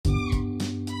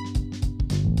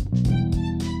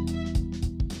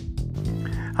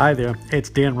Hi there,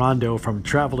 it's Dan Rondo from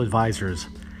Travel Advisors.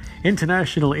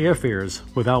 International airfares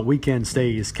without weekend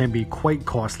stays can be quite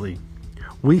costly.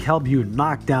 We help you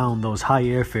knock down those high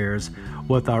airfares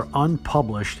with our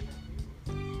unpublished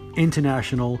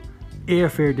international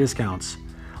airfare discounts.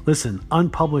 Listen,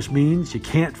 unpublished means you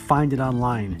can't find it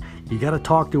online. You got to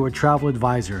talk to a travel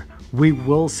advisor. We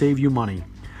will save you money.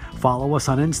 Follow us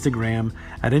on Instagram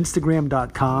at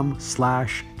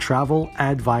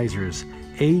instagram.com/traveladvisors.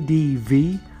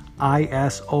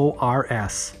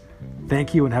 ADVISORS.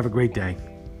 Thank you and have a great day.